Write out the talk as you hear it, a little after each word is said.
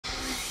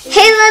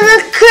Hey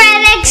little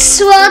critics,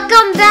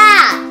 welcome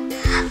back.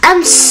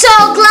 I'm so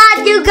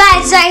glad you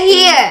guys are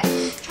here.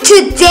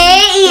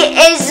 Today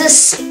is a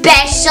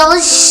special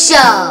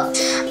show.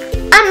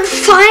 I'm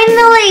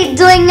finally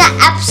doing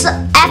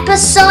an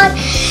episode.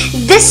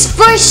 This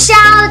for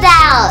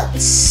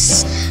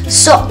shoutouts.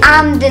 So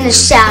I'm gonna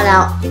shout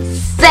out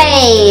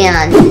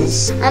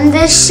fans. I'm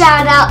gonna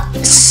shout out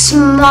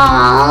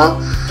small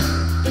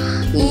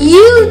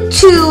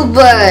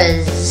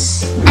YouTubers.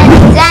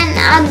 And then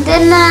I'm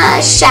gonna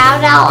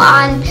shout out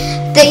on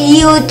the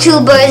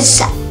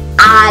YouTubers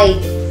I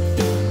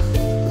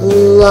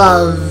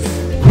love.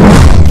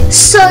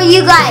 So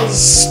you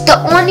guys, the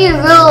only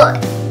rule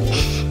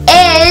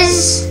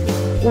is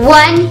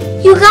 1,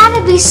 you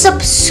gotta be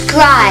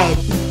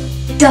subscribed.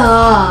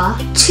 Duh.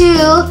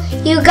 2,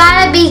 you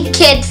gotta be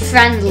kid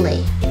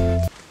friendly.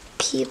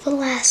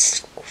 People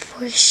ask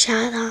for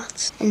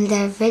shoutouts and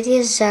their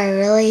videos are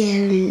really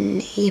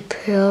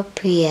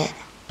inappropriate.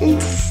 And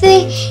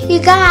 3, you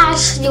gotta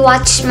actually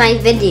watch my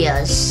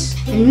videos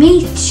and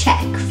me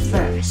check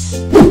first.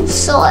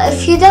 So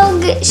if you don't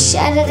get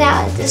shouted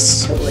out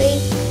this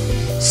week,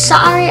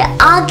 sorry,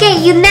 I'll get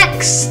you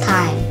next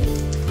time.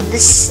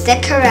 Just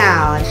stick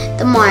around.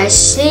 The more I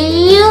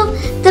see you,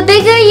 the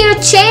bigger your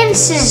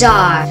chances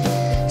are.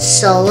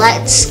 So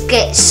let's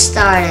get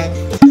started.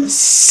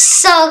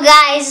 So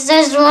guys,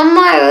 there's one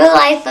more rule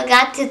I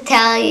forgot to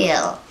tell you.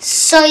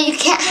 So you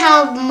can't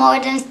have more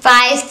than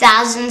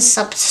 5,000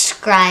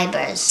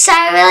 subscribers. So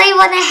I really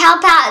want to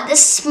help out the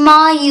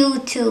small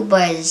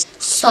YouTubers.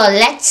 So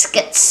let's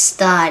get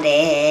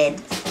started.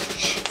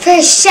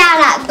 First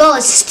shout out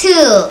goes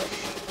to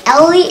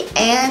Ellie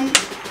and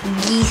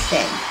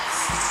Gethin.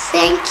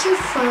 Thank you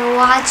for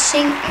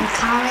watching and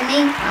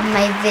commenting on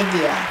my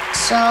video.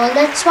 So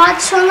let's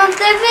watch one of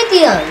their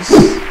videos.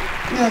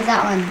 No,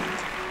 that one.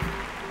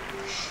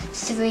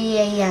 3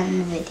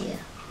 a.m. video.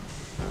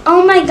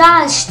 Oh my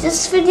gosh,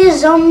 this video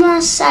is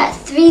almost at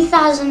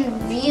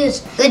 3,000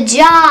 views. Good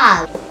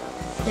job.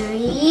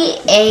 3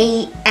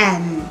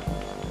 a.m.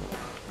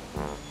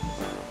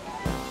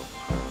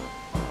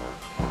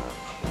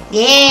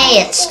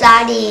 Yay, it's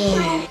starting.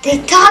 They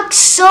talk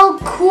so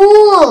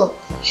cool.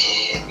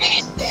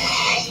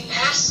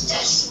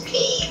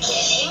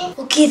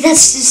 Okay,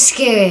 that's just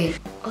scary.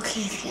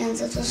 Okay,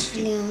 fans of this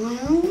video,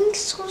 I'm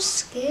so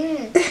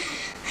scared.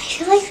 I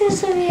feel like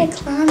there's gonna be a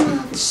clown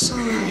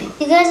outside.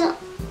 You guys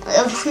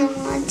want to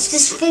watch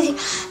this video,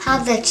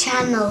 have the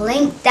channel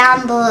link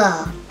down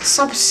below.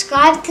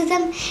 Subscribe to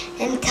them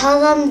and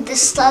tell them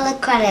This Little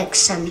Critic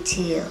sent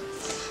to you.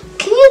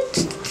 Can you?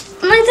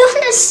 I don't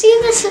want to see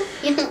this.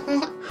 You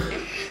know,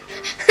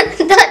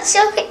 don't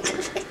show me the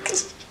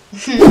picture.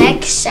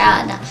 Next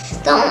shout out.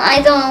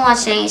 I don't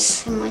watch any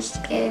so much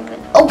scary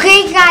videos.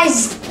 Okay,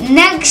 guys.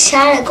 Next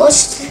shout out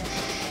goes to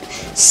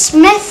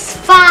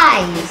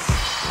Smith5.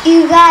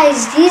 You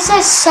guys, these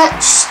are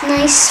such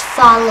nice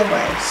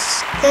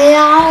followers. They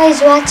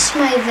always watch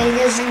my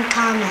videos and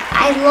comment.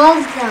 I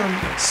love them.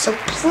 So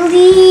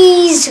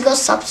please go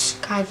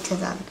subscribe to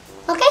them.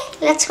 Okay,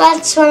 let's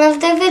watch one of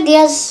their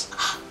videos.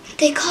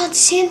 They called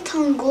Santa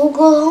on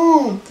Google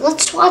Home.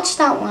 Let's watch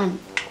that one.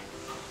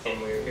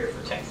 And we're here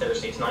for Tech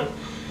Thursday tonight.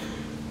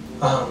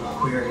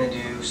 We are going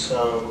to do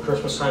some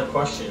Christmas time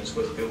questions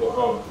with Google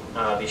Home.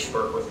 These should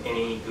work with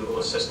any Google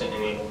Assistant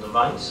enabled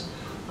device.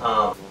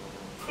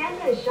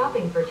 Santa is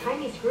shopping for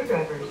tiny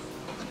screwdrivers.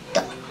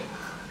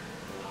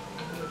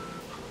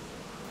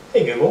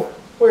 Hey Google,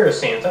 where is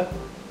Santa?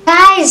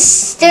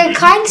 Guys, they're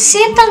calling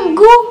Santa on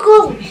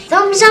Google.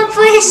 Thumbs up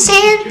for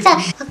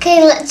Santa.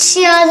 Okay, let's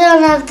see other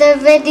one of their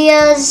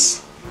videos.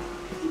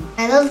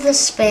 I love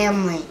this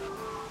family.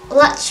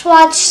 Let's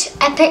watch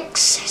Epic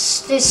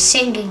Sisters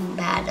singing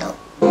battle.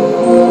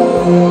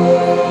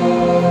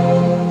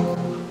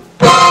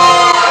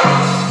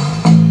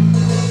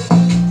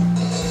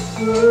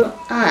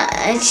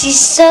 She's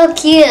so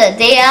cute.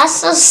 They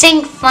also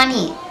sing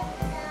funny.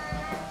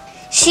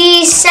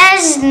 She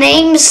says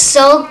names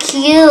so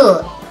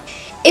cute.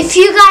 If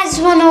you guys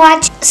want to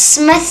watch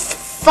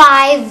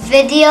Smith5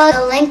 video,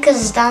 the link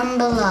is down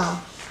below.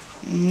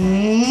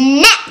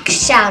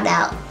 Next shout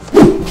out.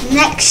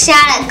 Next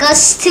shout out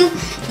goes to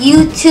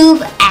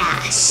YouTube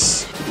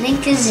Ash.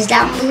 Link is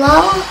down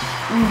below.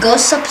 Go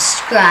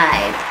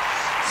subscribe.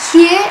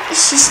 Here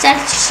she said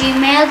she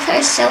mailed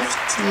herself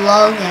to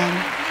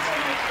Logan.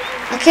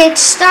 Okay, it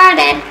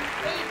started.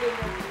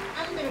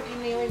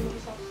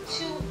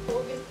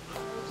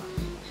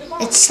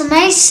 It's a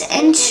nice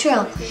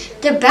intro.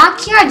 The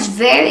backyard's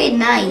very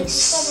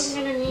nice.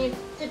 I'm gonna need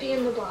to be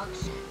in the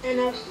box and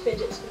a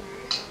fidget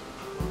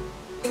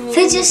spinner.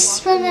 Fidget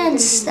spinner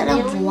instead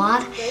of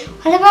water.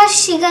 What about if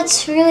she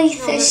gets really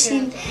thirsty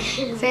and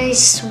very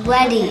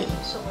sweaty?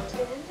 So let's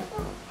get into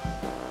them.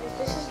 If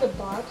this is the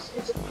box,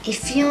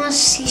 if you want to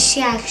see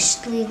she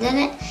actually did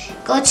it,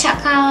 go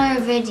check out her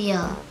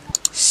video.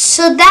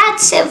 So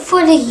that's it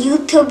for the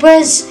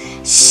YouTubers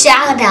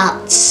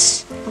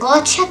shoutouts.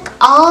 Go check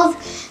all of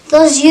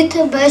those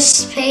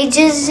YouTubers'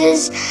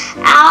 pages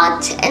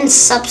out and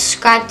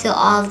subscribe to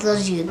all of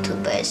those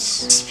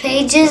YouTubers'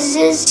 pages.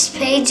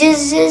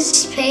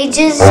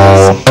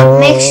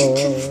 Make sure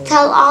to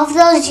tell all of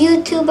those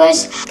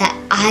YouTubers that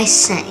I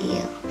sent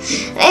you.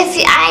 If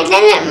I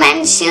didn't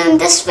mention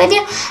this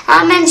video,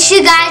 I'll mention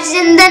you guys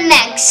in the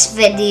next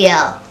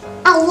video.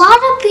 A lot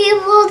of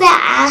people that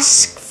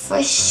ask for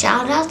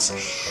shoutouts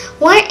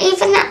weren't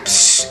even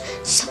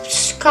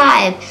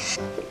subscribed.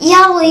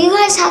 Yeah, well, you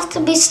guys have to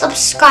be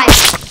subscribed.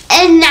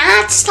 And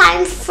now it's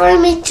time for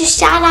me to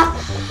shout out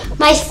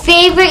my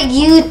favorite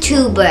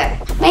YouTuber.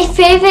 My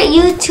favorite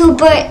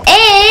YouTuber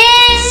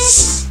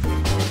is...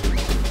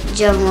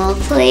 Drumroll,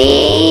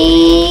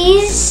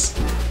 please.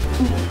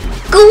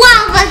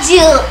 Guava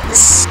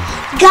Juice.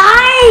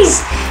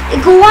 Guys,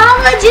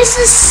 Guava Juice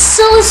is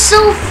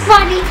so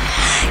funny.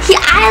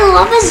 I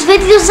love his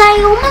videos.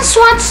 I almost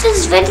watch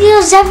his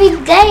videos every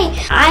day.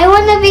 I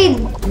want to be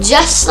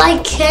just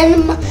like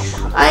him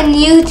on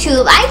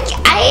YouTube. I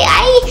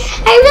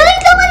really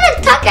don't want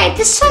to talk. I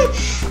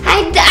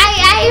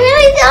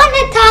really don't want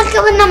to talk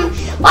when I'm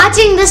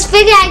watching this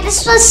video. I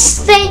just want to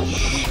stay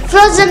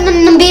frozen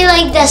and be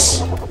like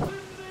this.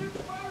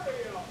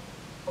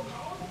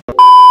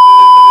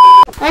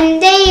 One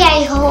day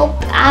I hope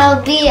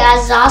I'll be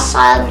as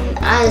awesome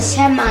as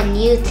him on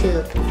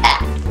YouTube.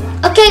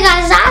 Okay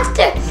guys,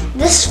 after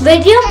this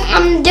video,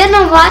 I'm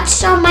gonna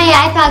watch on my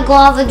iPad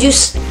Guava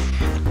Juice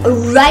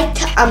right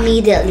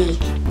immediately.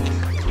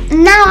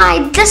 Now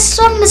I just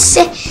want to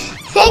say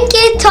thank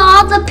you to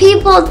all the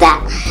people that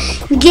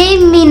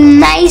gave me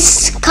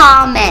nice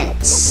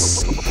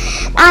comments.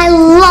 I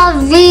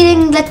love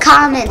reading the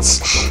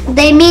comments.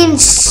 They mean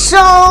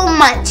so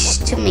much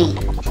to me.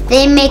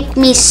 They make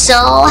me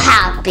so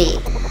happy.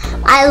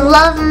 I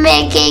love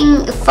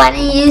making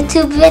funny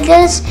YouTube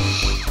videos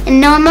and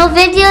normal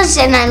videos,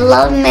 and I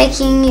love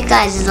making you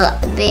guys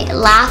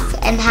laugh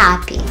and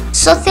happy.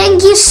 So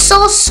thank you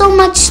so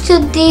much to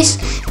these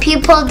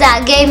people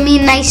that gave me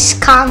nice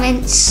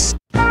comments.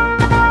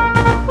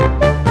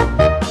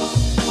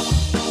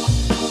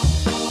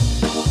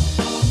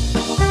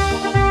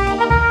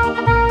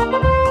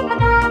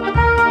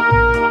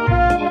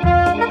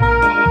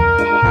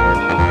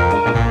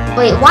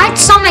 Wait, why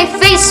it's on my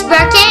face, bro?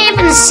 I can't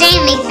even say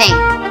anything.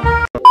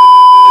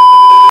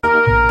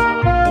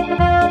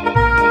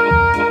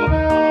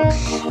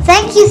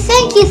 Thank you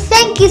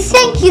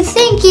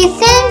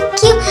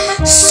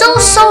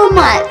so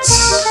much.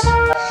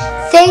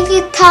 Thank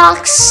you,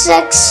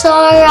 Toxic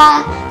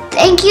Sora.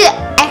 Thank you,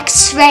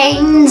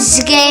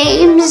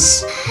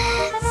 XRainzzGames.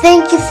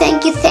 Thank you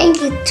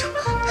to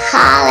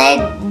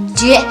Khaled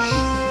Je.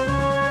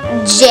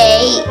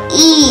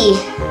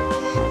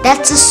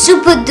 That's a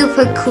super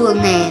duper cool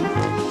name.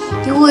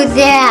 You were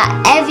there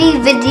at every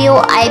video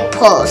I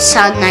post.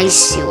 How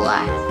nice you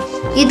are.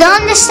 You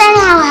don't understand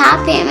how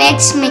happy it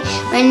makes me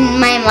when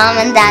my mom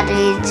and dad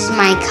reads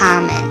my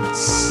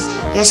comments.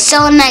 You're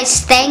so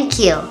nice, thank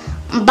you.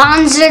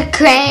 Bonzer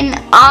Crane,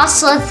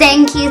 also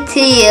thank you to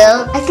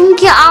you. I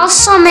think you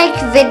also make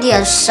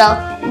videos, so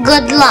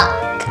good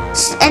luck.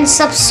 And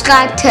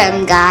subscribe to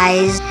him,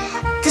 guys.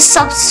 To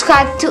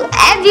subscribe to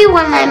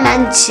everyone I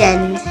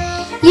mentioned.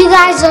 You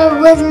guys are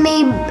with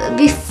me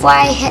before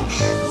I hit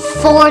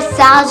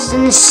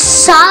 4,000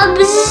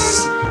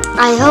 subs.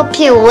 I hope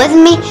you're with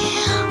me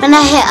when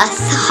I hit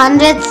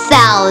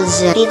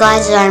 100,000. You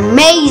guys are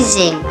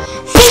amazing.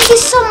 Thank you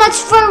so much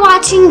for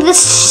watching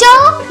this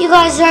show. You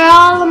guys are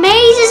all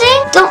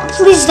amazing.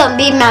 Please don't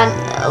be mad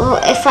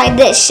if I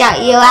did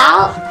shout you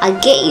out. I'll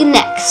get you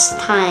next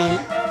time.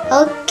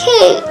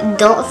 Okay,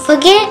 don't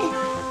forget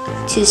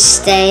to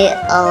stay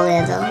a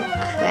little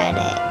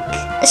critic.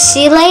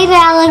 See you later,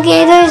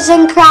 alligators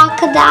and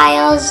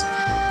crocodiles.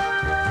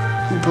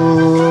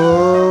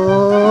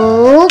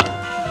 Boop.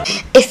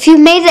 If you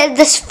made it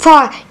this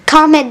far,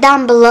 comment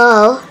down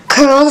below,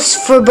 curls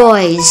for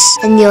boys,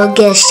 and you'll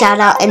get a shout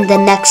out in the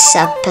next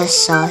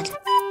episode.